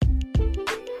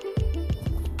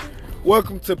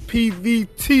Welcome to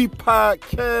PVT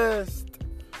Podcast,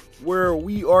 where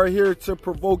we are here to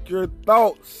provoke your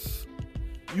thoughts.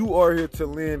 You are here to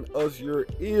lend us your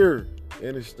ear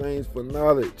in exchange for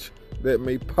knowledge that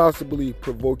may possibly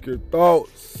provoke your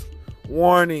thoughts.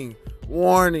 Warning,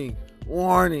 warning,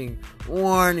 warning,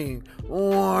 warning,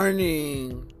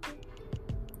 warning.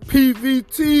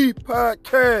 PVT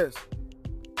Podcast.